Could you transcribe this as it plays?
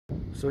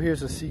So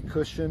here's a seat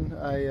cushion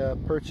I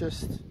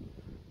purchased.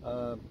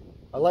 I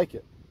like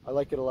it. I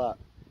like it a lot.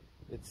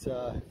 It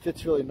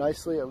fits really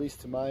nicely, at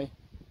least to my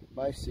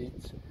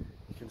seats.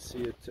 You can see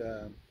it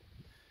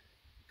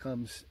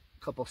comes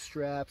a couple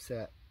straps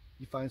that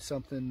you find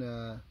something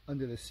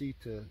under the seat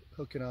to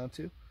hook it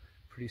onto.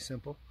 Pretty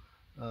simple.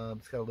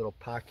 It's got a little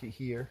pocket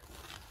here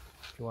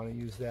if you want to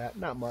use that.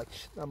 Not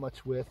much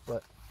width,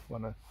 but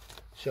want to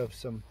shove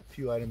a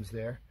few items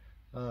there.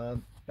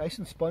 Nice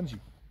and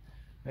spongy.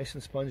 Nice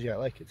and spongy. I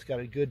like it. It's got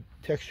a good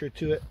texture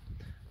to it.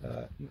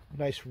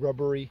 Nice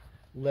rubbery,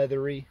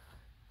 leathery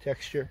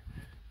texture.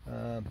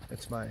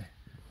 That's my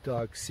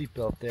dog's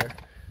seatbelt there.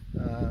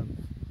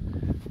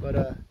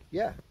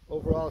 Yeah,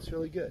 overall it's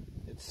really good.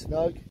 It's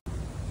snug.